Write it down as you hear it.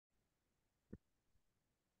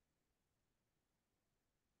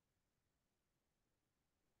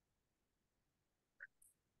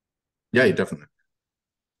Yeah, you definitely.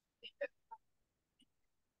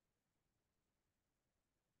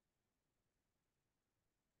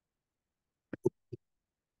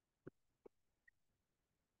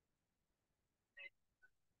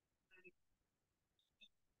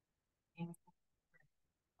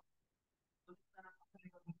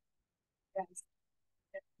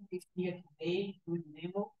 Here today with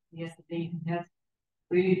Nemo. Yesterday we had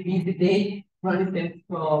really busy day running things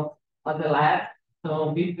from the lab.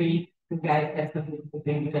 So we bring you guys have something to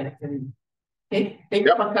think actually. Okay, thank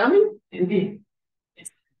you for coming. Indeed.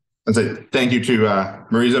 And so thank you to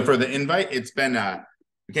Marisa for the invite. It's been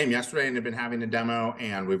we came yesterday and have been having a demo,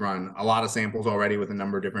 and we've run a lot of samples already with a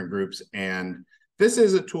number of different groups. And this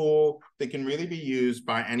is a tool that can really be used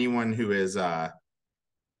by anyone who is sorry,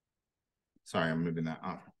 I'm moving that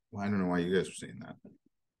up. Well, I don't know why you guys are seeing that.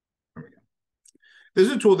 There we go. This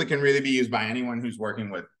is a tool that can really be used by anyone who's working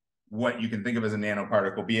with what you can think of as a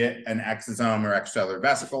nanoparticle, be it an exosome or extracellular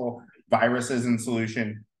vesicle, viruses in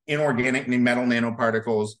solution, inorganic metal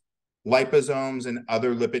nanoparticles, liposomes, and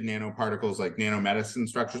other lipid nanoparticles like nanomedicine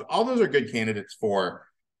structures. All those are good candidates for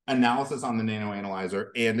analysis on the nanoanalyzer.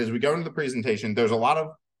 And as we go into the presentation, there's a lot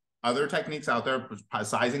of other techniques out there.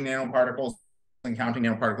 Sizing nanoparticles and counting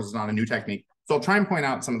nanoparticles is not a new technique. So I'll try and point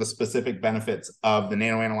out some of the specific benefits of the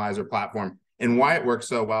nanoanalyzer platform and why it works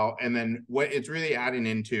so well, and then what it's really adding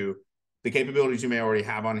into the capabilities you may already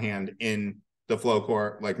have on hand in the flow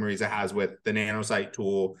core, like Marisa has with the NanoCyte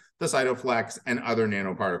tool, the CytoFlex, and other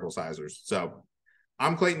nanoparticle sizers. So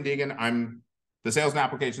I'm Clayton Deegan. I'm the sales and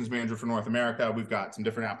applications manager for North America. We've got some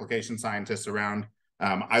different application scientists around.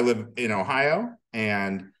 I live in Ohio,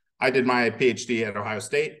 and I did my PhD at Ohio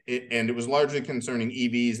State, and it was largely concerning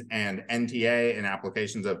EVs and NTA and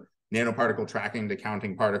applications of nanoparticle tracking to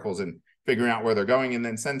counting particles and figuring out where they're going. And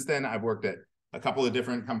then since then, I've worked at a couple of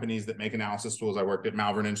different companies that make analysis tools. I worked at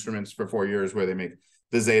Malvern Instruments for 4 years, where they make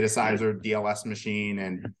the Zetasizer DLS machine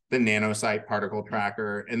and the NanoCyte particle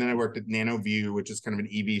tracker. And then I worked at NanoView, which is kind of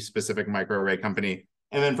an EV-specific microarray company.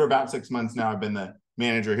 And then for about 6 months now, I've been the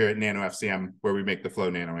manager here at NanoFCM, where we make the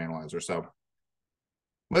flow nanoanalyzer. So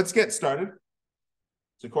let's get started.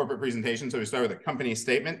 It's a corporate presentation. So we start with a company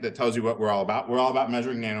statement that tells you what we're all about. We're all about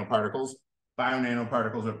measuring nanoparticles.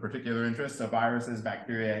 Bionanoparticles of particular interest, so viruses,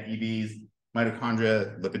 bacteria, EVs,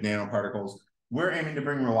 mitochondria, lipid nanoparticles. We're aiming to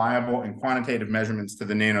bring reliable and quantitative measurements to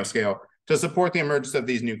the nanoscale to support the emergence of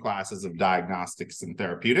these new classes of diagnostics and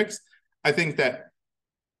therapeutics. I think that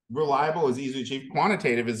reliable is easy to achieve.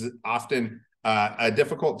 Quantitative is often a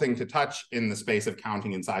difficult thing to touch in the space of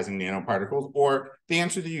counting and sizing nanoparticles, or the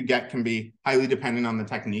answer that you get can be highly dependent on the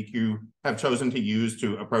technique you have chosen to use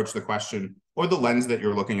to approach the question or the lens that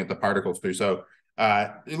you're looking at the particles through. So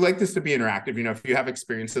I'd like this to be interactive. You know, if you have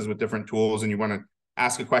experiences with different tools and you want to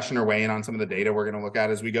ask a question or weigh in on some of the data we're going to look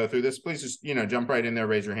at as we go through this, please just, jump right in there,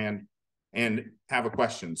 raise your hand, and have a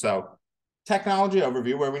question. So technology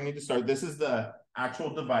overview, where we need to start. This is the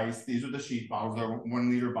actual device. These are the sheet bottles. They're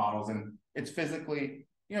 1 liter bottles, and it's physically,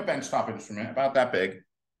 benchtop instrument, about that big.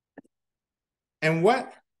 And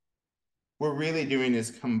what we're really doing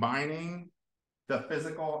is combining the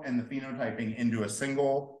physical and the phenotyping into a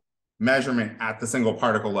single measurement at the single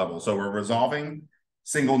particle level. So we're resolving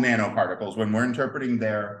single nanoparticles when we're interpreting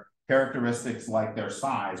their characteristics like their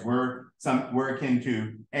size. We're akin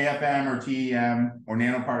to AFM or TEM or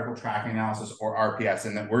nanoparticle tracking analysis or RPS,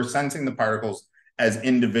 in that we're sensing the particles as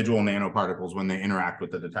individual nanoparticles when they interact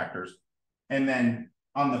with the detectors. And then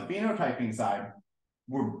on the phenotyping side,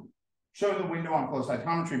 we're showing the window on flow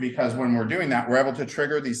cytometry, because when we're doing that, we're able to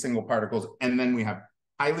trigger these single particles, and then we have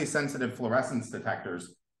highly sensitive fluorescence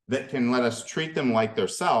detectors that can let us treat them like they're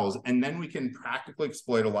cells, and then we can practically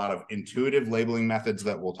exploit a lot of intuitive labeling methods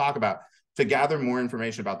that we'll talk about to gather more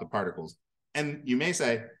information about the particles. And you may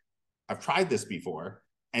say, I've tried this before,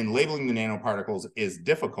 and labeling the nanoparticles is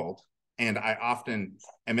difficult, and I often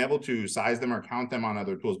am able to size them or count them on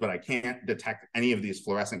other tools, but I can't detect any of these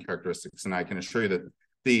fluorescent characteristics. And I can assure you that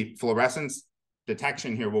the fluorescence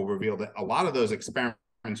detection here will reveal that a lot of those experiments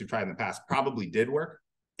you've tried in the past probably did work,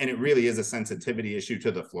 and it really is a sensitivity issue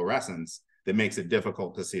to the fluorescence that makes it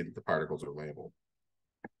difficult to see that the particles are labeled.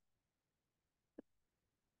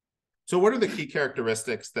 So what are the key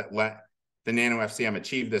characteristics that let the NanoFCM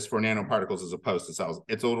achieve this for nanoparticles as opposed to cells?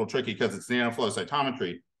 It's a little tricky because it's nanoflow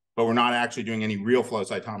cytometry, but we're not actually doing any real flow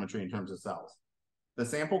cytometry in terms of cells. The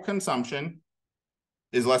sample consumption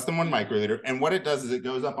is less than 1 microliter, and what it does is it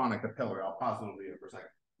goes up on a capillary. I'll pause the video for a second.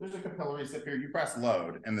 There's a capillary sip here. You press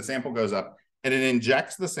load, and the sample goes up, and it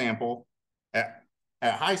injects the sample at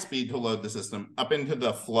high speed to load the system up into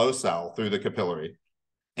the flow cell through the capillary.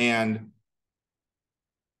 And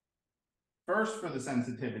first, for the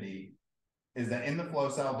sensitivity, is that in the flow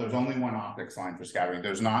cell, there's only one optics line for scattering.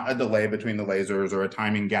 There's not a delay between the lasers or a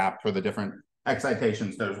timing gap for the different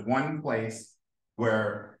excitations. There's one place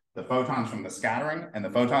where the photons from the scattering and the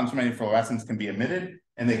photons from any fluorescence can be emitted,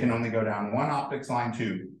 and they can only go down one optics line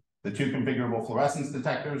to the two configurable fluorescence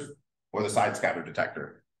detectors or the side scatter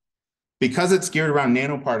detector. Because it's geared around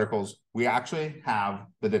nanoparticles, we actually have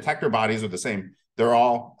the detector bodies are the same. They're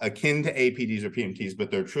all akin to APDs or PMTs,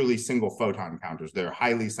 but they're truly single photon counters. They're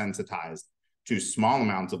highly sensitized to small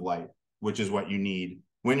amounts of light, which is what you need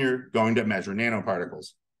when you're going to measure nanoparticles.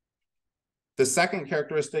 The second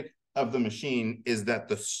characteristic of the machine is that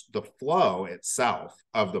the flow itself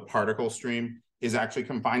of the particle stream is actually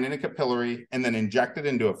confined in a capillary and then injected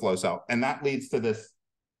into a flow cell. And that leads to this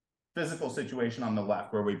physical situation on the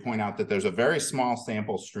left, where we point out that there's a very small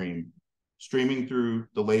sample stream streaming through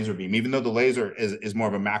the laser beam, even though the laser is more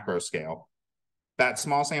of a macro scale. That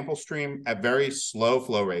small sample stream at very slow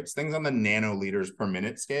flow rates, things on the nanoliters per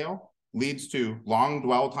minute scale, leads to long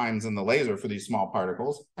dwell times in the laser for these small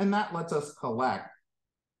particles. And that lets us collect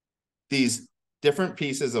these different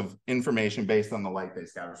pieces of information based on the light they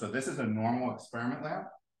scatter. So this is a normal experiment lab.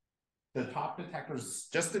 The top detectors,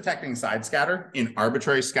 just detecting side scatter in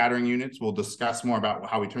arbitrary scattering units. We'll discuss more about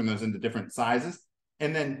how we turn those into different sizes.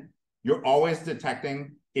 And then you're always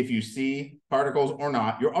detecting, if you see particles or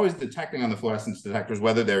not, you're always detecting on the fluorescence detectors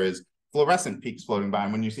whether there is fluorescent peaks floating by.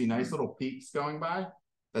 And when you see nice little peaks going by,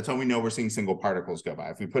 that's how we know we're seeing single particles go by.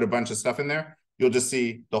 If we put a bunch of stuff in there, you'll just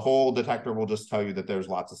see the whole detector will just tell you that there's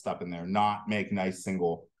lots of stuff in there, not make nice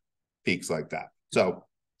single peaks like that. So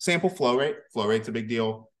sample flow rate's a big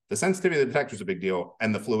deal. The sensitivity of the detector is a big deal,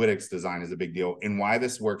 and the fluidics design is a big deal, and why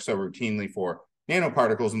this works so routinely for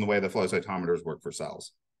nanoparticles and the way the flow cytometers work for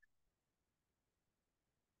cells.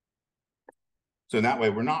 So in that way,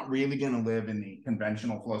 we're not really going to live in the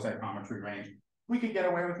conventional flow cytometry range. We could get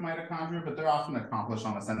away with mitochondria, but they're often accomplished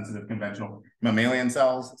on a sensitive conventional mammalian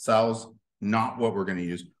cells, not what we're going to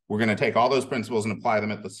use. We're going to take all those principles and apply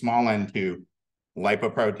them at the small end to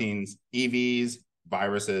lipoproteins, EVs,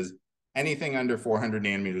 viruses. Anything under 400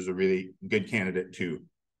 nanometers is a really good candidate to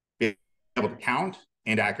be able to count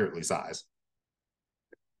and accurately size.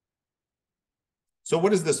 So what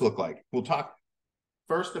does this look like? We'll talk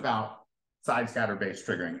first about side scatter based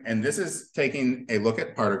triggering. And this is taking a look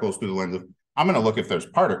at particles through the lens of, I'm going to look if there's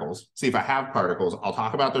particles, see if I have particles. I'll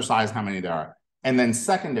talk about their size, how many there are. And then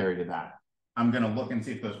secondary to that, I'm going to look and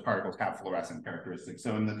see if those particles have fluorescent characteristics.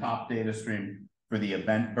 So in the top data stream for the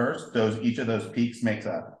event burst, each of those peaks makes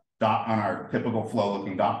a dot on our typical flow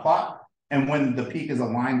looking dot plot. And when the peak is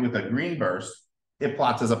aligned with a green burst, it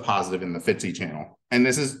plots as a positive in the FITSI channel. And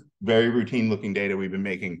this is very routine looking data. We've been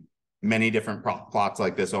making many different plots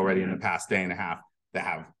like this already in the past day and a half that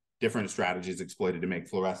have different strategies exploited to make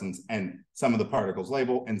fluorescence, and some of the particles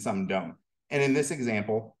label and some don't. And in this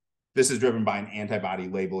example, this is driven by an antibody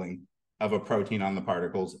labeling of a protein on the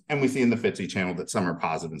particles. And we see in the FITSI channel that some are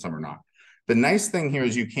positive and some are not. The nice thing here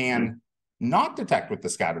is you can not detect with the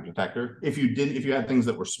scatter detector. If you had things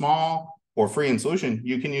that were small or free in solution,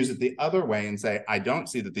 you can use it the other way and say, I don't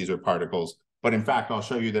see that these are particles, but in fact, I'll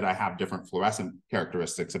show you that I have different fluorescent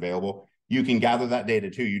characteristics available. You can gather that data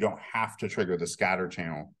too. You don't have to trigger the scatter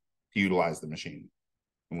channel to utilize the machine.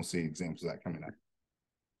 And we'll see examples of that coming up.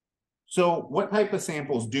 So what type of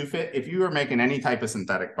samples do fit? If you are making any type of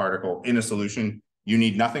synthetic particle in a solution, you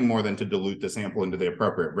need nothing more than to dilute the sample into the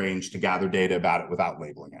appropriate range to gather data about it without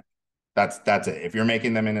labeling it. That's it. If you're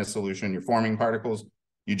making them in a solution, you're forming particles,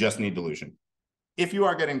 you just need dilution. If you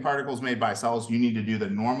are getting particles made by cells, you need to do the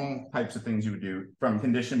normal types of things you would do from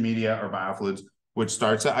conditioned media or biofluids, which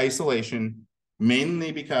starts at isolation,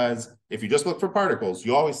 mainly because if you just look for particles,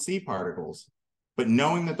 you always see particles, but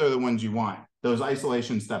knowing that they're the ones you want, those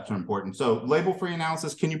isolation steps are important. So label-free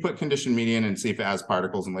analysis, can you put conditioned media in and see if it has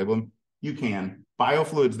particles and label them? You can.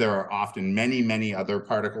 Biofluids, there are often many, many other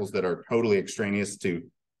particles that are totally extraneous to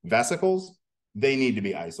vesicles. They need to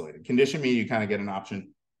be isolated. Conditioned media, you kind of get an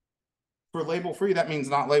option. For label-free, that means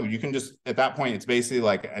not labeled. You can just, at that point, it's basically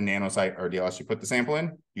like a nanosite or DLS. You put the sample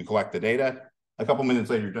in, you collect the data. A couple minutes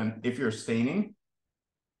later, you're done. If you're staining,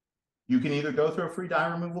 you can either go through a free dye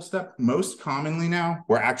removal step. Most commonly now,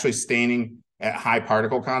 we're actually staining at high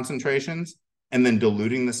particle concentrations and then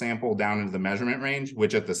diluting the sample down into the measurement range,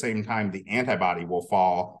 which at the same time, the antibody will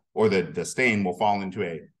fall, or the stain will fall into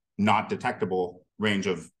a not detectable range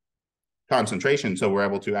of concentration. So we're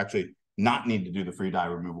able to actually not need to do the free dye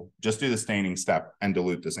removal, just do the staining step and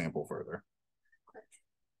dilute the sample further.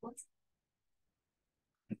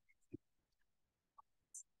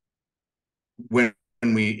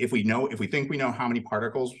 If we think we know how many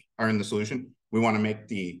particles are in the solution, we want to make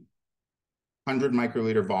the 100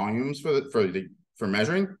 microliter volumes for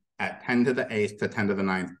measuring at 10 to the 8th to 10 to the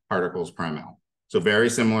 9th particles per ml. So very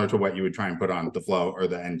similar to what you would try and put on the flow or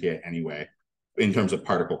the NTA anyway, in terms of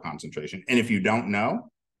particle concentration. And if you don't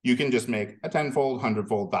know, you can just make a 10-fold,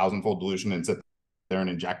 100-fold, 1,000-fold dilution and sit there and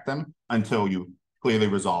inject them until you clearly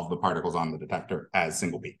resolve the particles on the detector as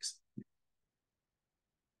single peaks.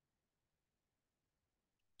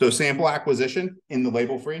 So sample acquisition in the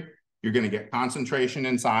label free, you're going to get concentration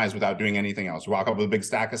and size without doing anything else. You walk up with a big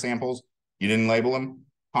stack of samples, you didn't label them.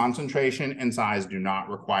 Concentration and size do not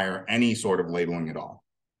require any sort of labeling at all.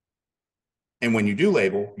 And when you do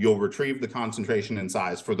label, you'll retrieve the concentration and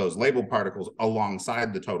size for those labeled particles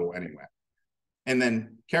alongside the total anyway. And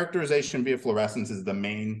then characterization via fluorescence is the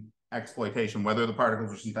main exploitation, whether the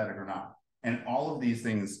particles are synthetic or not. And all of these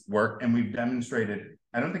things work, and we've demonstrated,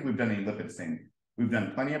 I don't think we've done any lipid staining. We've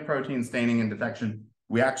done plenty of protein staining and detection.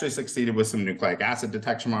 We actually succeeded with some nucleic acid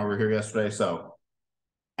detection while we were here yesterday. So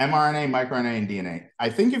mRNA, microRNA, and DNA. I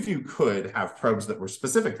think if you could have probes that were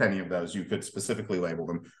specific to any of those, you could specifically label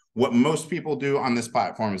them. What most people do on this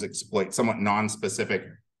platform is exploit somewhat non-specific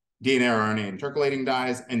DNA or RNA intercalating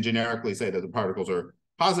dyes and generically say that the particles are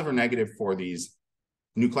positive or negative for these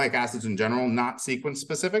nucleic acids in general, not sequence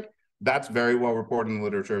specific. That's very well reported in the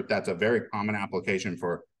literature. That's a very common application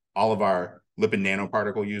for all of our lipid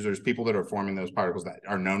nanoparticle users, people that are forming those particles that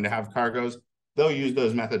are known to have cargoes. They'll use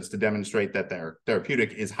those methods to demonstrate that their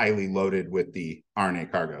therapeutic is highly loaded with the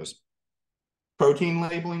RNA cargoes. Protein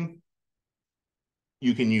labeling,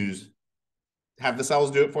 you can have the cells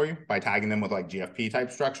do it for you by tagging them with like GFP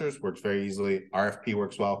type structures, works very easily. RFP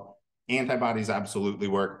works well. Antibodies absolutely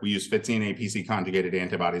work. We use FTSE and APC conjugated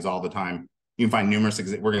antibodies all the time. You can find numerous,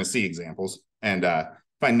 we're going to see examples and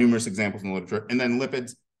find numerous examples in the literature. And then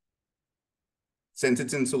lipids, since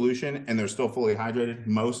it's in solution and they're still fully hydrated,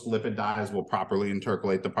 most lipid dyes will properly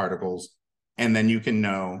intercalate the particles. And then you can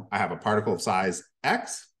know, I have a particle of size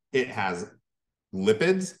X, it has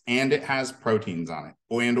lipids and it has proteins on it,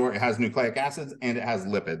 or it has nucleic acids and it has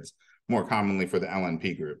lipids, more commonly for the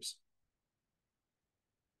LNP groups.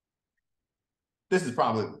 This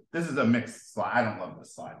is a mixed slide. I don't love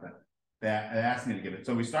this slide, but they asked me to give it.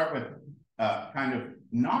 So we start with kind of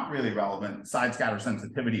not really relevant side scatter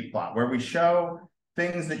sensitivity plot where we show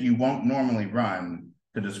things that you won't normally run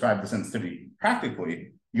to describe the sensitivity.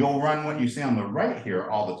 Practically, you'll run what you see on the right here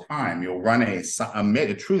all the time. You'll run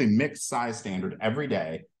a truly mixed size standard every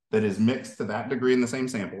day that is mixed to that degree in the same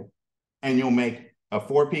sample. And you'll make a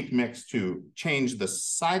 4-peak mix to change the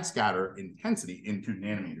side scatter intensity into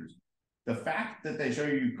nanometers. The fact that they show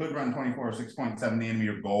you could run 24 or 6.7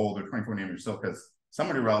 nanometer gold or 24 nanometer silver is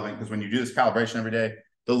somewhat irrelevant because when you do this calibration every day,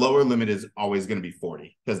 the lower limit is always going to be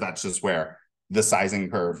 40 because that's just where the sizing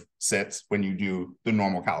curve sits when you do the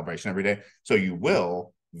normal calibration every day. So you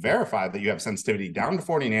will verify that you have sensitivity down to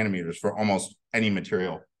 40 nanometers for almost any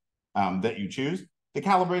material that you choose. The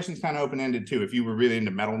calibration is kind of open-ended too. If you were really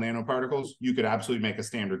into metal nanoparticles, you could absolutely make a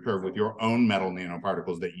standard curve with your own metal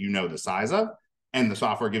nanoparticles that you know the size of, and the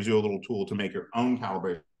software gives you a little tool to make your own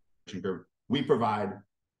calibration curve. We provide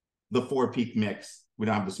the 4-peak mix. We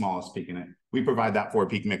don't have the smallest peak in it. We provide that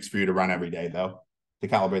 4-peak mix for you to run every day though, to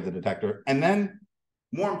calibrate the detector. And then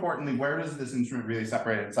more importantly, where does this instrument really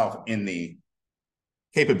separate itself in the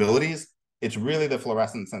capabilities? It's really the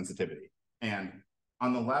fluorescent sensitivity. And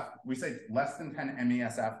on the left, we say less than 10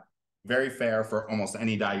 MESF, very fair for almost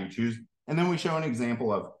any dye you choose. And then we show an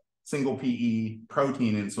example of single PE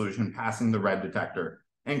protein in solution passing the red detector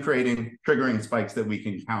and triggering spikes that we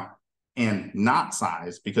can count and not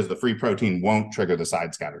size because the free protein won't trigger the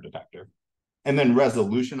side scatter detector. And then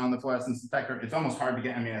resolution on the fluorescence detector, it's almost hard to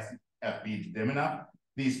get MESF beads dim enough.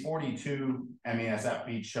 These 42 MESF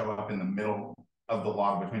beads show up in the middle of the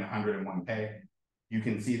log between 100 and 1K. You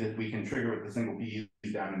can see that we can trigger with the single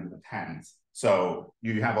PE down into the 10s. So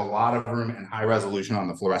you have a lot of room and high resolution on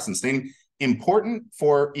the fluorescent staining. Important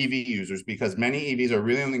for EV users because many EVs are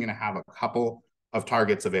really only going to have a couple of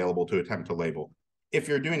targets available to attempt to label. If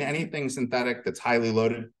you're doing anything synthetic that's highly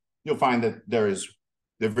loaded, you'll find that they're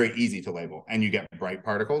very easy to label and you get bright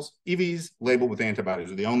particles. EVs labeled with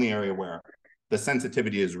antibodies are the only area where the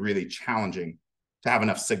sensitivity is really challenging to have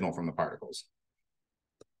enough signal from the particles.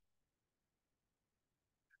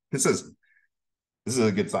 This is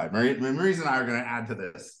a good slide. Maurice and I are going to add to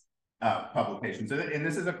this publication. So, and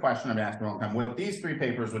this is a question I've asked for a long time. What these 3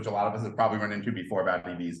 papers, which a lot of us have probably run into before about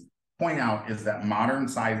EVs, point out is that modern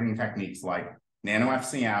sizing techniques like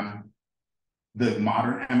NanoFCM, the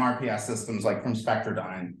modern MRPS systems like from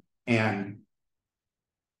Spectrodyne, and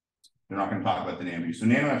they're not going to talk about the name. So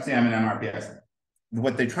NanoFCM and MRPS,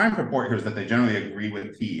 what they try and purport here is that they generally agree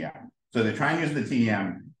with TEM. So they try and use the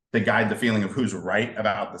TEM to guide the feeling of who's right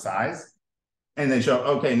about the size. And they show,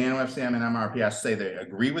 okay, NanoFCM and MRPS say they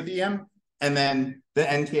agree with EM, and then the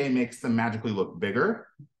NTA makes them magically look bigger.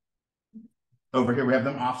 Over here, we have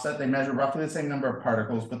them offset. They measure roughly the same number of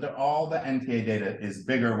particles, but all the NTA data is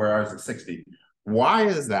bigger, whereas it's 60. Why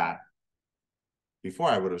is that? Before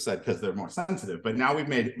I would have said because they're more sensitive, but now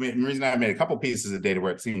the reason I've made a couple pieces of data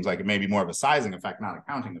where it seems like it may be more of a sizing effect, not a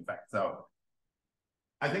counting effect. So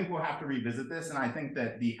I think we'll have to revisit this. And I think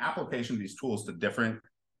that the application of these tools to different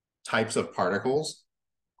types of particles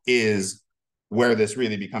is where this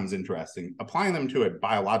really becomes interesting. Applying them to a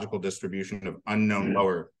biological distribution of unknown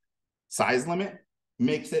lower size limit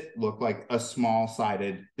makes it look like a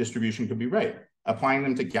small-sided distribution could be right. Applying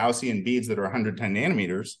them to Gaussian beads that are 110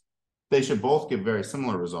 nanometers, they should both give very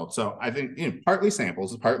similar results. So I think, partly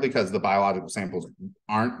samples, partly because the biological samples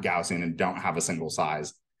aren't Gaussian and don't have a single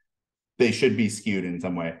size. They should be skewed in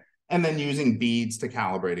some way. And then using beads to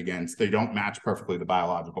calibrate against, they don't match perfectly the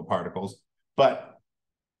biological particles. But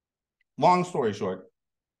long story short,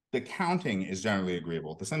 the counting is generally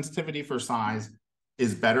agreeable. The sensitivity for size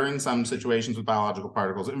is better in some situations with biological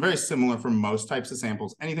particles and very similar for most types of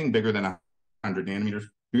samples. Anything bigger than 100 nanometers,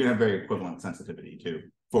 you're gonna have very equivalent sensitivity too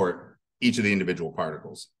for each of the individual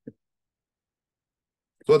particles.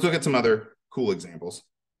 So let's look at some other cool examples.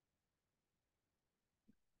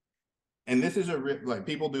 And this is like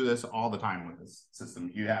people do this all the time with this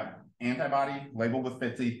system. You have antibody labeled with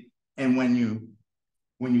FITC, and when you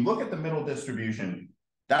look at the middle distribution,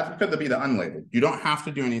 that could be the unlabeled. You don't have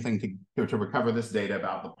to do anything to recover this data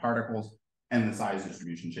about the particles and the size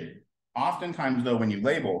distribution shape. Oftentimes, though, when you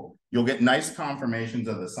label, you'll get nice confirmations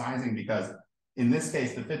of the sizing because in this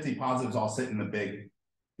case, the FITC positives all sit in the big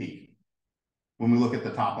peak. When we look at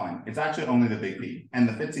the top line, it's actually only the big peak. And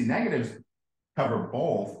the FITC negatives cover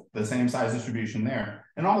both the same size distribution there.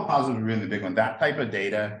 And all the positives are really the big one. That type of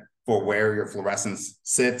data for where your fluorescence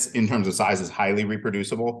sits in terms of size is highly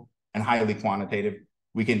reproducible and highly quantitative.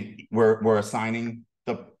 We're assigning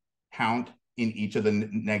the count in each of the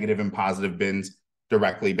negative and positive bins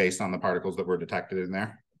directly based on the particles that were detected in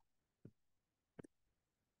there.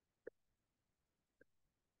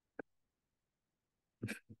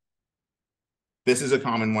 This is a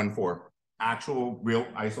common one for actual real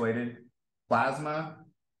isolated plasma,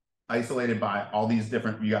 isolated by all these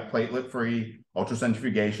different, you got platelet-free,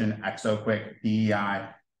 ultracentrifugation, exoquick, PEI,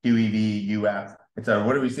 QEV, UF, etc.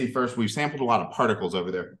 What do we see first? We've sampled a lot of particles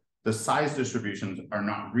over there. The size distributions are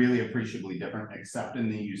not really appreciably different, except in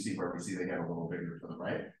the UC where we see they get a little bigger to the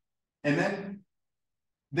right. And then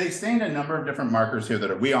they stained a number of different markers here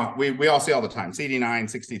that are, we all see all the time, CD9,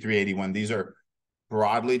 6381. These are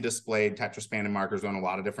broadly displayed tetraspanin markers on a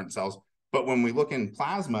lot of different cells. But when we look in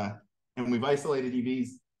plasma and we've isolated EVs,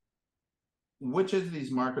 which of these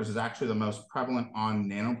markers is actually the most prevalent on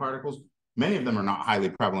nanoparticles? Many of them are not highly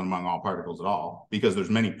prevalent among all particles at all because there's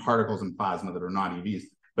many particles in plasma that are not EVs.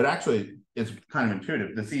 But actually, it's kind of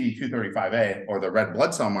intuitive. The CD235A, or the red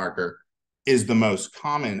blood cell marker, is the most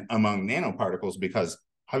common among nanoparticles because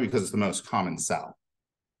it's the most common cell.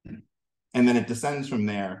 And then it descends from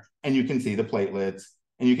there, and you can see the platelets,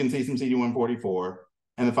 and you can see some CD144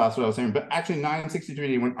 and the phosphatidylserine. But actually,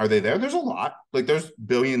 963, are they there? There's a lot. Like there's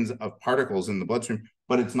billions of particles in the bloodstream,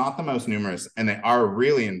 but it's not the most numerous, and they are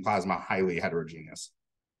really in plasma highly heterogeneous.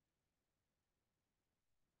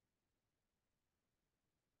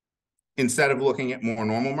 Instead of looking at more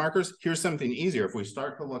normal markers, here's something easier. If we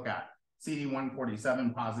start to look at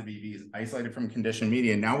CD147 positive EVs isolated from conditioned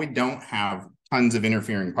media, now we don't have tons of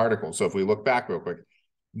interfering particles. So if we look back real quick,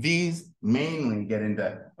 these mainly get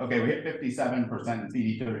into, okay, we hit 57%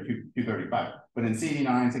 in CD235, but in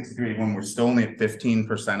CD9, 63, when we're still only at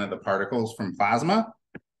 15% of the particles from plasma,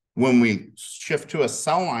 when we shift to a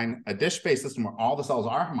cell line, a dish-based system where all the cells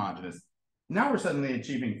are homogeneous, now we're suddenly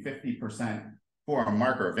achieving 50% for a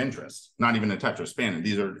marker of interest, not even a tetraspanin.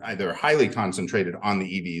 These are either highly concentrated on the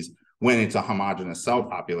EVs when it's a homogeneous cell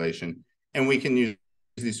population. And we can use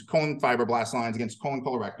these colon fibroblast lines against colon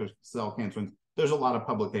colorectal cell cancer. There's a lot of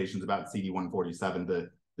publications about CD147,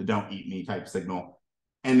 the don't eat me type signal.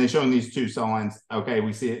 And they're showing these two cell lines. Okay,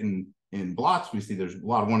 we see it in blots. We see there's a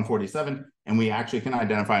lot of 147, and we actually can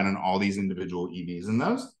identify it on all these individual EVs in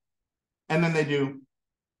those. And then they do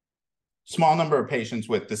small number of patients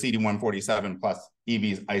with the CD147 plus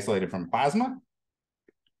EVs isolated from plasma,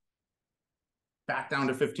 back down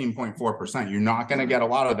to 15.4%. You're not going to get a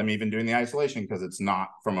lot of them even doing the isolation because it's not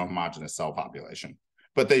from a homogeneous cell population.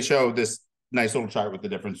 But they show this nice little chart with the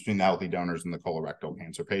difference between the healthy donors and the colorectal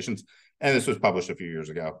cancer patients. And this was published a few years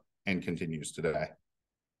ago and continues today.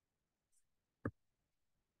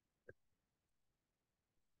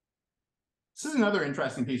 This is another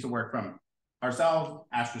interesting piece of work from ourselves,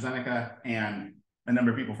 AstraZeneca, and a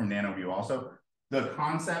number of people from NanoView also. The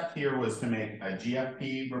concept here was to make a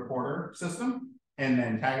GFP reporter system and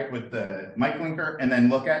then tag it with the mic linker and then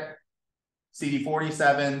look at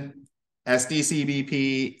CD47,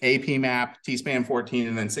 SDCBP, APMAP, TSPAN 14,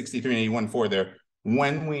 and then 63 and 81 for there.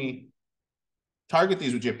 When we target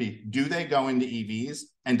these with GFP, do they go into EVs?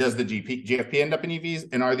 And does the GFP end up in EVs?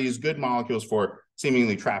 And are these good molecules for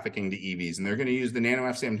seemingly trafficking to EVs? And they're going to use the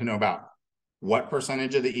NanoFCM to know about what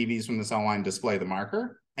percentage of the EVs from the cell line display the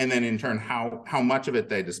marker, and then in turn, how much of it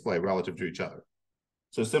they display relative to each other.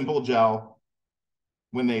 So simple gel,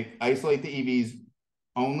 when they isolate the EVs,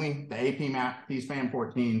 only the APMAP, TSPAN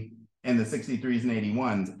 14, and the 63s and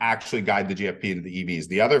 81s actually guide the GFP into the EVs.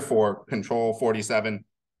 The other four, control 47,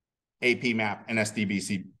 APMAP, and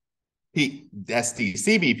SDCBP,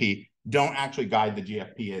 don't actually guide the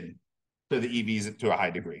GFP in to the EVs to a high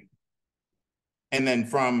degree. And then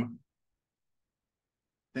from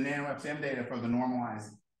the NanoFCM data for the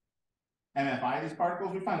normalized MFI, these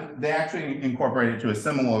particles, we found that they actually incorporate it to a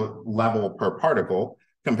similar level per particle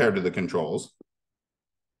compared to the controls.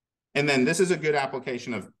 And then this is a good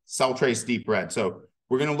application of cell trace deep red. So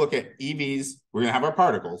we're going to look at EVs, we're going to have our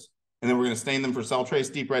particles, and then we're going to stain them for cell trace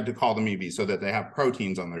deep red to call them EVs so that they have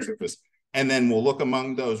proteins on their surface. And then we'll look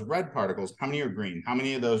among those red particles, how many are green? How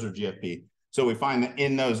many of those are GFP? So we find that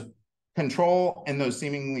in those control and those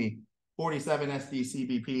seemingly 47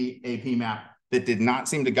 SDCBP, APMAP that did not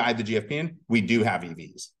seem to guide the GFP in, we do have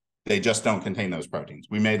EVs. They just don't contain those proteins.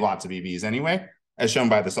 We made lots of EVs anyway, as shown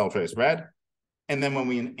by the cell trace red. And then when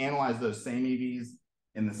we analyze those same EVs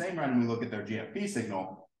in the same run, we look at their GFP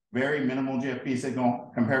signal, very minimal GFP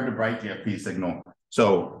signal compared to bright GFP signal.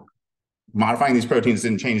 So modifying these proteins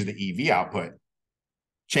didn't change the EV output,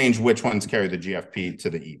 change which ones carry the GFP to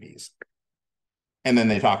the EVs. And then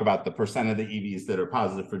they talk about the percent of the EVs that are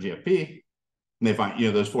positive for GFP. And they find,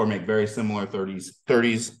 those four make very similar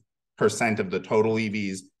 30% of the total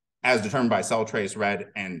EVs as determined by cell trace red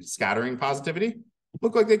and scattering positivity,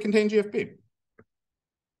 look like they contain GFP.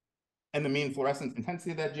 And the mean fluorescence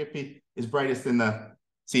intensity of that GFP is brightest in the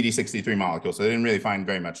CD63 molecule. So they didn't really find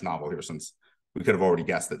very much novel here, since we could have already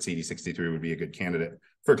guessed that CD63 would be a good candidate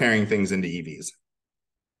for carrying things into EVs.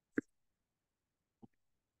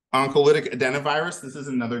 Oncolytic adenovirus, this is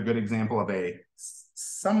another good example of a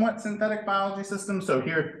somewhat synthetic biology system. So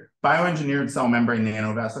here, bioengineered cell membrane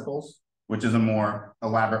nanovesicles, which is a more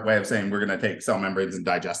elaborate way of saying we're going to take cell membranes and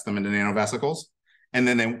digest them into nanovesicles. And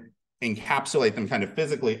then they encapsulate them kind of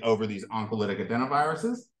physically over these oncolytic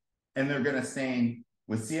adenoviruses. And they're going to stain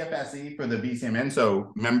with CFSE for the BCMN,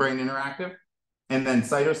 so membrane interactive. And then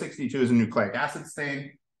Cyto62 is a nucleic acid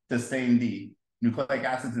stain to stain the nucleic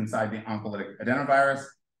acids inside the oncolytic adenovirus.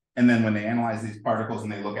 And then when they analyze these particles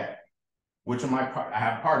and they look at which of I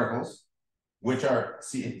have particles, which are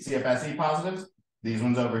CFSE positives, these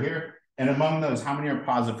ones over here. And among those, how many are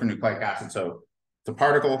positive for nucleic acid? So the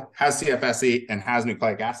particle has CFSE and has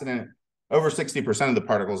nucleic acid in it. Over 60% of the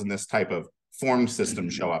particles in this type of formed system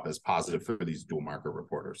show up as positive for these dual marker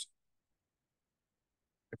reporters.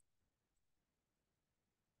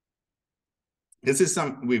 This is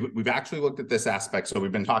we've actually looked at this aspect. So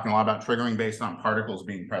we've been talking a lot about triggering based on particles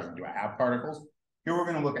being present. Do I have particles? Here we're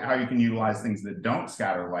going to look at how you can utilize things that don't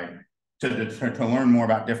scatter light to learn more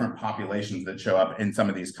about different populations that show up in some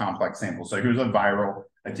of these complex samples. So here's a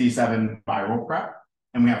T7 viral prep,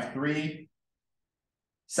 and we have 3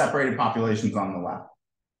 separated populations on the left.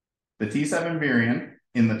 The T7 virion,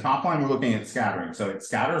 in the top line, we're looking at scattering. So it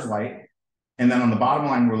scatters light. And then on the bottom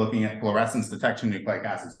line, we're looking at fluorescence detection nucleic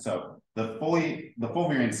acids. So the full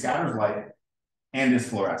virion scatters light and is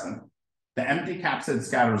fluorescent. The empty capsid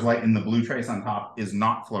scatters light, and the blue trace on top is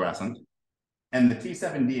not fluorescent. And the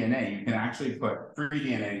T7 DNA, you can actually put free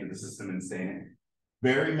DNA into the system and stain it.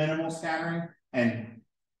 Very minimal scattering and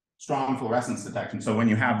strong fluorescence detection. So when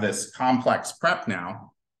you have this complex prep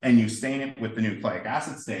now, and you stain it with the nucleic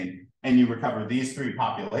acid stain, and you recover these 3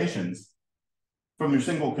 populations, from your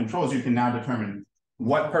single controls, you can now determine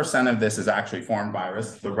what percent of this is actually formed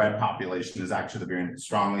virus. The red population is actually the virion that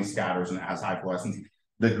strongly scatters and has high fluorescence.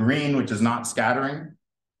 The green, which is not scattering,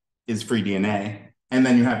 is free DNA. And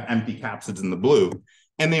then you have empty capsids in the blue.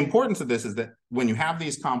 And the importance of this is that when you have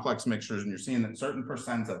these complex mixtures and you're seeing that certain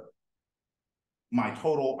percents of my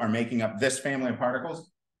total are making up this family of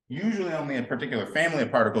particles, usually only a particular family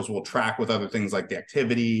of particles will track with other things like the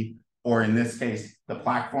activity, or in this case, the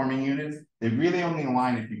plaque forming units. They really only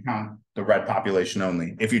align if you count the red population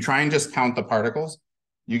only. If you try and just count the particles,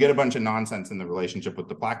 you get a bunch of nonsense in the relationship with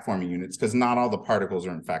the plaque forming units, because not all the particles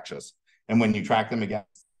are infectious. And when you track them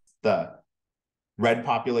against the red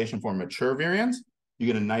population for mature virions, you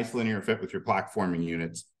get a nice linear fit with your plaque forming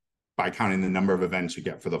units by counting the number of events you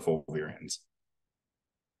get for the full virions.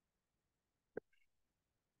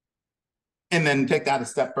 And then take that a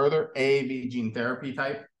step further, AAV gene therapy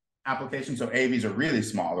type application. So AAVs are really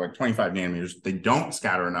small, they're like 25 nanometers. They don't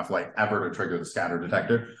scatter enough light ever to trigger the scatter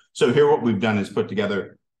detector. So here what we've done is put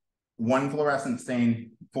together one fluorescent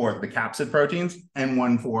stain for the capsid proteins and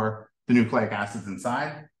one for the nucleic acids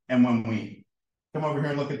inside. And when we come over here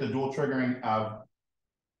and look at the dual triggering of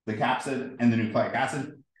the capsid and the nucleic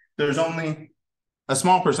acid, there's only a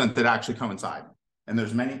small percent that actually coincide. And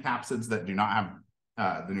there's many capsids that do not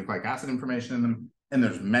have the nucleic acid information in them, and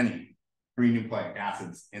there's many free nucleic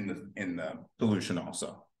acids in the solution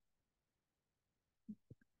also.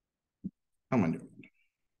 How am I doing?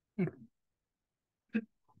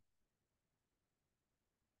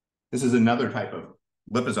 This is another type of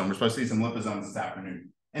liposome. We're supposed to see some liposomes this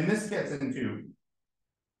afternoon. And this gets into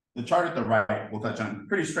the chart at the right. We'll touch on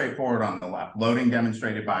pretty straightforward on the left. Loading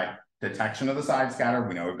demonstrated by detection of the side scatter.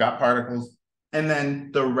 We know we've got particles. And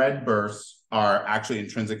then the red bursts are actually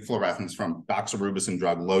intrinsic fluorescence from doxorubicin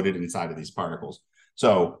drug loaded inside of these particles.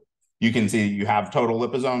 So you can see you have total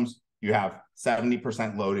liposomes. You have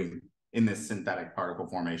 70% loading in this synthetic particle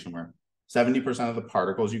formation where 70% of the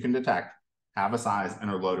particles you can detect have a size and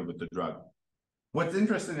are loaded with the drug. What's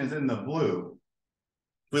interesting is in the blue,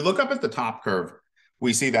 if we look up at the top curve,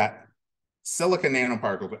 we see that silica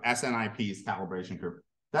nanoparticle, SNIP's calibration curve.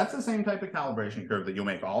 That's the same type of calibration curve that you'll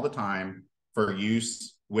make all the time for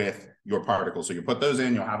use with your particles. So you put those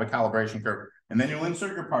in, you'll have a calibration curve, and then you'll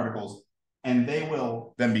insert your particles, and they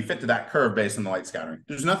will then be fit to that curve based on the light scattering.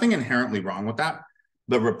 There's nothing inherently wrong with that.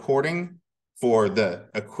 The reporting for the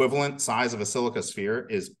equivalent size of a silica sphere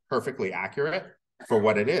is perfectly accurate for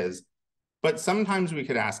what it is. But sometimes we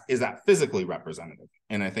could ask, is that physically representative?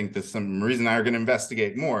 And I think there's some reason I'm going to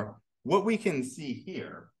investigate more. What we can see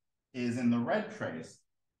here is in the red trace,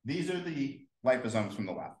 these are the liposomes from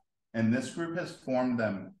the left. And this group has formed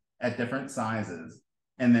them at different sizes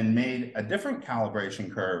and then made a different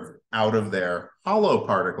calibration curve out of their hollow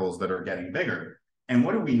particles that are getting bigger. And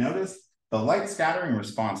what do we notice? The light scattering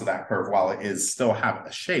response to that curve, while it is still have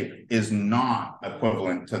a shape, is not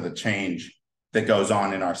equivalent to the change that goes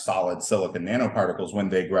on in our solid silicon nanoparticles when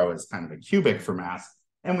they grow as kind of a cubic for mass.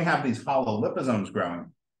 And we have these hollow liposomes growing.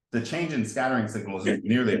 The change in scattering signal is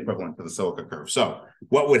nearly equivalent to the silica curve. So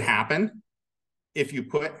what would happen if you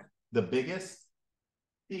put the biggest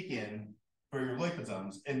peak in for your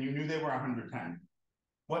liposomes and you knew they were 110?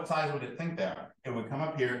 What size would it think they are? It would come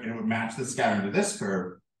up here and it would match the scattering to this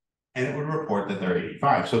curve, and it would report that they're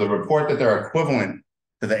 85. So the report that they're equivalent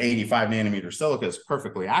to the 85 nanometer silica is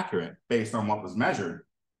perfectly accurate based on what was measured.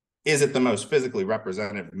 Is it the most physically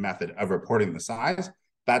representative method of reporting the size?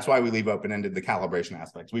 That's why we leave open-ended the calibration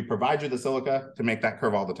aspects. We provide you the silica to make that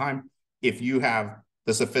curve all the time. If you have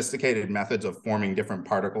the sophisticated methods of forming different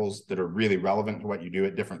particles that are really relevant to what you do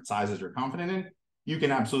at different sizes you're confident in, you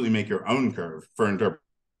can absolutely make your own curve for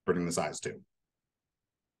interpreting the size too.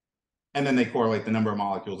 And then they correlate the number of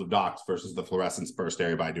molecules of DOX versus the fluorescence burst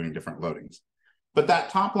area by doing different loadings. But that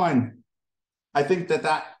top line, I think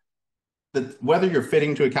that whether you're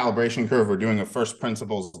fitting to a calibration curve or doing a first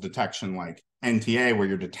principles detection like NTA, where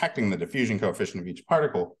you're detecting the diffusion coefficient of each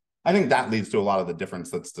particle, I think that leads to a lot of the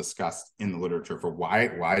difference that's discussed in the literature for why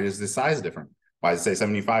is this size different? Why does it say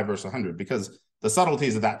 75 versus 100? Because the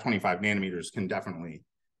subtleties of that 25 nanometers can definitely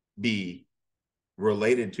be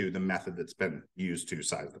related to the method that's been used to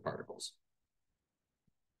size the particles.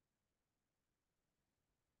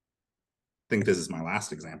 I think this is my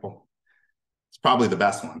last example. It's probably the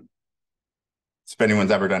best one. If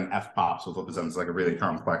anyone's ever done F-pops with liposomes, it's like a really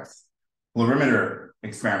complex fluorimeter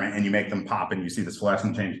experiment, and you make them pop and you see this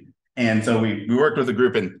fluorescent change. And so we worked with a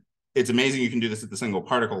group, and it's amazing you can do this at the single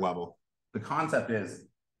particle level. The concept is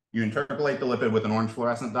you interpolate the lipid with an orange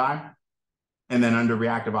fluorescent dye, and then under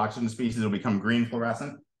reactive oxygen species, it'll become green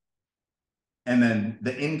fluorescent. And then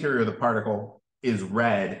the interior of the particle is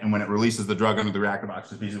red, and when it releases the drug under the reactive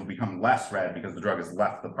oxygen species, it will become less red because the drug has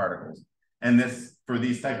left the particles. And this, for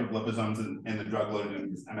these type of liposomes and the drug loaded in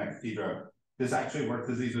this MXT drug, this actually works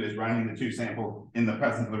as easily as running the two samples in the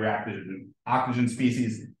presence of the reactive oxygen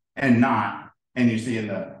species and not. And you see in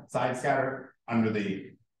the side scatter, under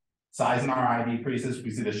the size NRI decreases, we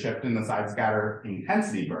see the shift in the side scatter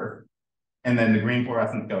intensity burst. And then the green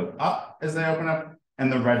fluorescence goes up as they open up,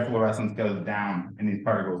 and the red fluorescence goes down in these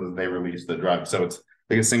particles as they release the drug. So it's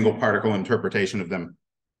like a single particle interpretation of them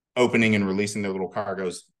opening and releasing their little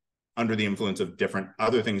cargoes under the influence of different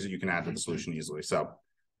other things that you can add to the solution easily. So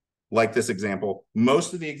like this example,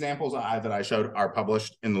 most of the examples that I showed are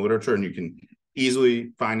published in the literature, and you can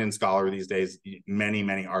easily find in Scholar these days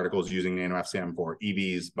many articles using NanoFCM for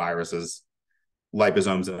EVs, viruses,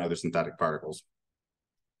 liposomes, and other synthetic particles.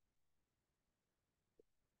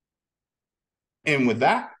 And with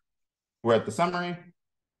that, we're at the summary.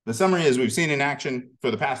 The summary, as we've seen in action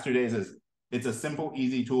for the past 2 days, is it's a simple,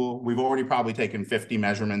 easy tool. We've already probably taken 50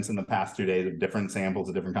 measurements in the past 2 days of different samples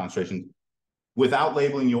of different concentrations. Without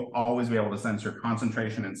labeling, you'll always be able to sense your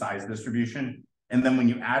concentration and size distribution. And then when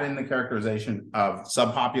you add in the characterization of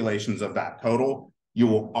subpopulations of that total, you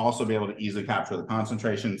will also be able to easily capture the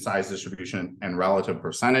concentration, size distribution, and relative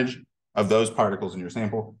percentage of those particles in your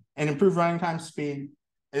sample and improve running time, speed.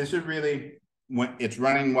 It should really, when it's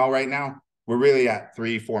running well right now, we're really at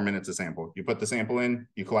 3-4 minutes a sample. You put the sample in,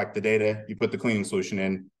 you collect the data, you put the cleaning solution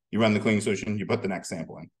in, you run the cleaning solution, you put the next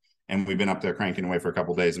sample in. And we've been up there cranking away for a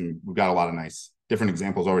couple of days, and we've got a lot of nice different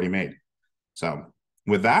examples already made. So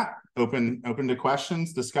with that, open to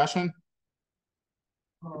questions, discussion.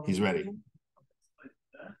 He's ready.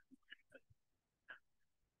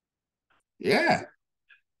 Yeah.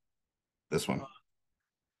 This one.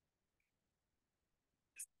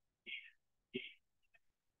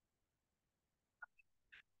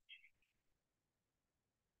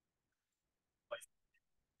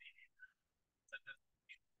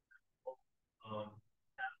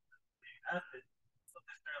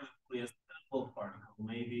 Particle.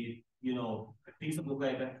 Maybe, you know, a piece of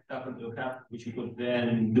nucleic acid happened to have, which you could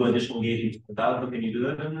then do additional gating without. Can you do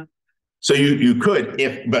that? So you could,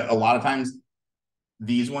 but a lot of times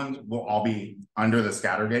these ones will all be under the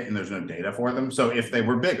scatter gate and there's no data for them. So if they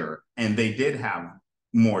were bigger and they did have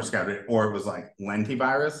more scatter, or it was like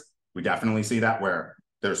lentivirus, we definitely see that where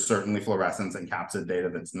there's certainly fluorescence and capsid data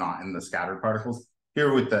that's not in the scattered particles.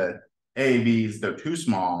 Here with the AAVs, they're too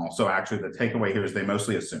small. So actually the takeaway here is they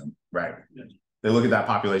mostly assume, right? Yeah. They look at that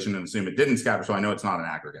population and assume it didn't scatter, so I know it's not an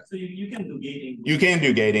aggregate. So you can do gating. You can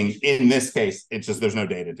do gating. In this case, it's just there's no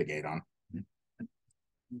data to gate on.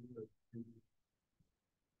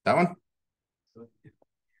 That one?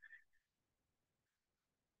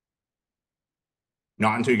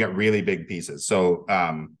 Not until you get really big pieces. So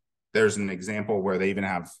there's an example where they even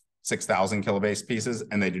have 6,000 kilobase pieces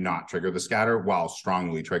and they do not trigger the scatter while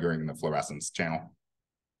strongly triggering the fluorescence channel.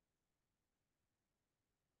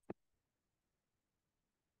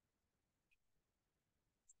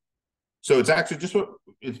 So it's actually just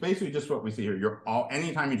it's basically just what we see here.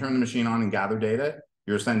 Anytime you turn the machine on and gather data,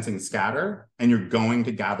 you're sensing scatter and you're going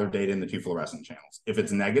to gather data in the 2 fluorescent channels. If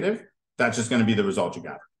it's negative, that's just going to be the result you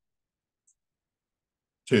gather.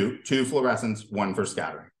 Two fluorescence, 1 for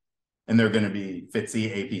scattering. And they're going to be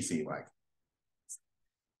FITC, APC like.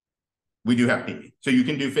 We do have PE. So you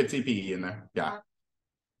can do FITC, PE in there. Yeah.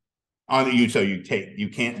 You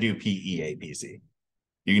can't do PE, APC.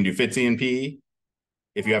 You can do FITC and PE.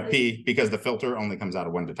 If you have P, because the filter only comes out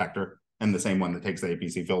of 1 detector, and the same one that takes the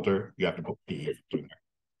APC filter, you have to put PE in there.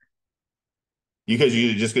 Because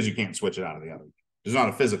you can't switch it out of the other. There's not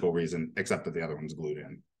a physical reason, except that the other one's glued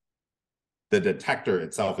in. The detector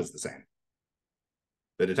itself is the same.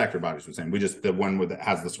 The detector body is the same. The one that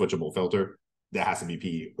has the switchable filter, that has to be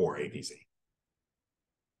PE or APC.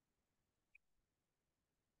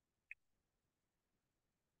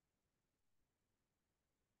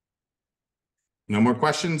 No more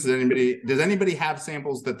questions? Does anybody have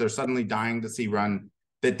samples that they're suddenly dying to see run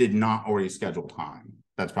that did not already schedule time?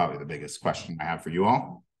 That's probably the biggest question I have for you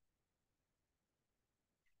all.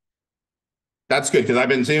 That's good, because I've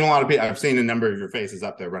been seeing a lot of people. I've seen a number of your faces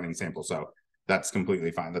up there running samples, so that's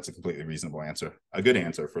completely fine. That's a completely reasonable answer. A good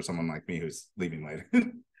answer for someone like me who's leaving later.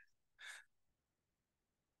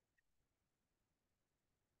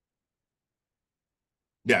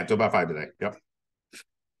 Yeah, until about 5 today. Yep.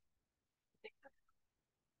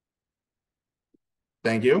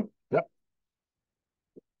 Thank you. Yep.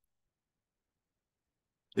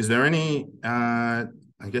 Is there any, I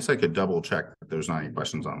guess I could double check if there's not any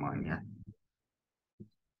questions online here.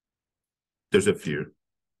 There's a few.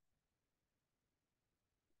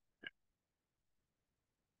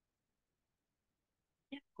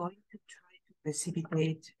 I'm going to try to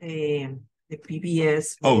precipitate the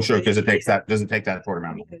PBS. Oh, sure, because it takes that, doesn't take that short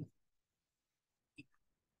amount.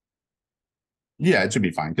 Yeah, it should be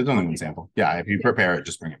fine, because only one sample. Yeah, if you prepare it,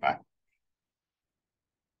 just bring it back.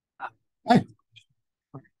 Hi.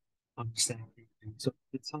 Understand. So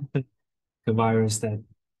it's something the virus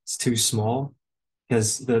that's too small,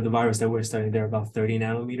 because the virus that we're studying, they're about 30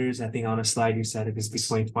 nanometers. I think on a slide you said it was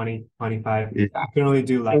between 20, 25. Yeah. You can only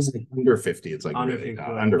do like under 50. It's like under really 50,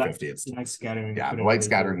 under light, 50. It's light scattering. Yeah, the light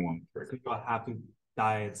scattering won't. So you'll have to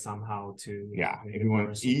diet somehow to. Yeah, if you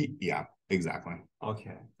want to eat. Yeah, exactly.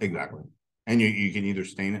 Okay. Exactly. And you can either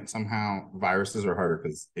stain it somehow. Viruses are harder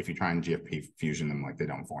because if you try and GFP fusion them, like they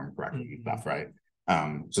don't form correctly and stuff, right?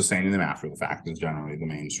 So staining them after the fact is generally the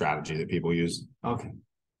main strategy that people use. Okay.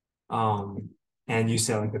 And you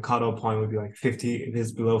said like the cutoff point would be like 50. If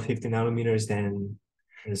it's below 50 nanometers, then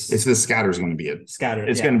It's the scatter is going to be a scatter.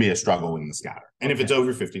 It's going to be a struggle in the scatter. And if it's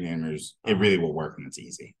over 50 nanometers, it really will work and it's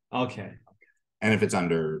easy. Okay. And if it's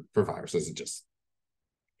under, for viruses, it just,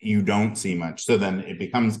 you don't see much. So then it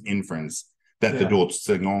becomes inference that the dual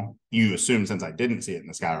signal, you assume, since I didn't see it in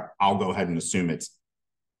the scatter, I'll go ahead and assume it's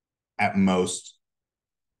at most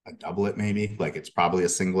a doublet, maybe, like it's probably a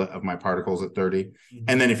singlet of my particles at 30.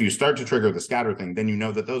 And then if you start to trigger the scatter thing, then you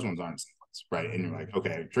know that those ones aren't singlets, right? And you're like,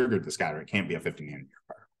 okay, I triggered the scatter. It can't be a 50 nanometer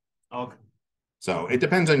particle. Okay. So it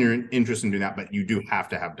depends on your interest in doing that, but you do have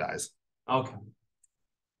to have dyes. Okay.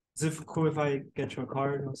 Is it cool if I get your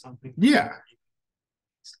card or something? Yeah.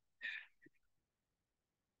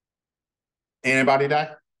 Antibody dye?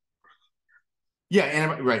 Yeah,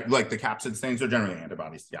 antibody, right. Like the capsid stains are generally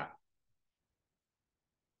antibodies. Yeah.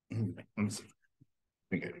 Let me see.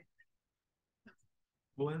 Okay.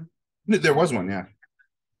 One? There was one, yeah.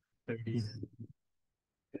 30.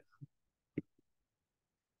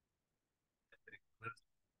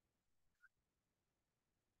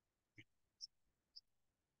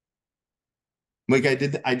 Like I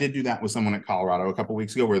did do that with someone at Colorado a couple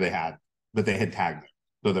weeks ago where they had tagged it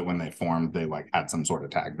so that when they formed, they like had some sort of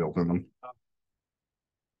tag built in them.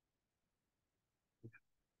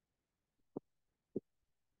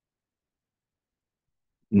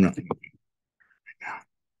 Nothing.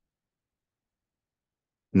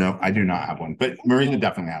 No, I do not have one, but Marina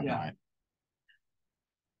definitely have one.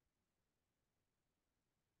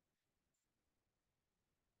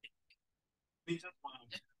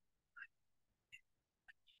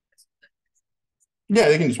 Yeah,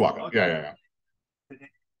 they can just walk up. Yeah.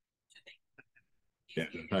 Yeah,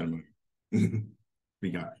 try to move.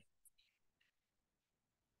 We got it.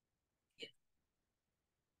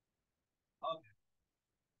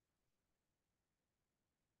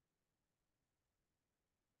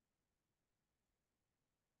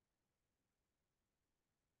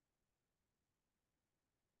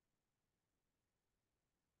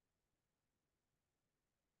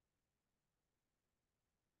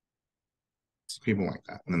 People like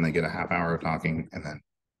that. And then they get a half hour of talking and then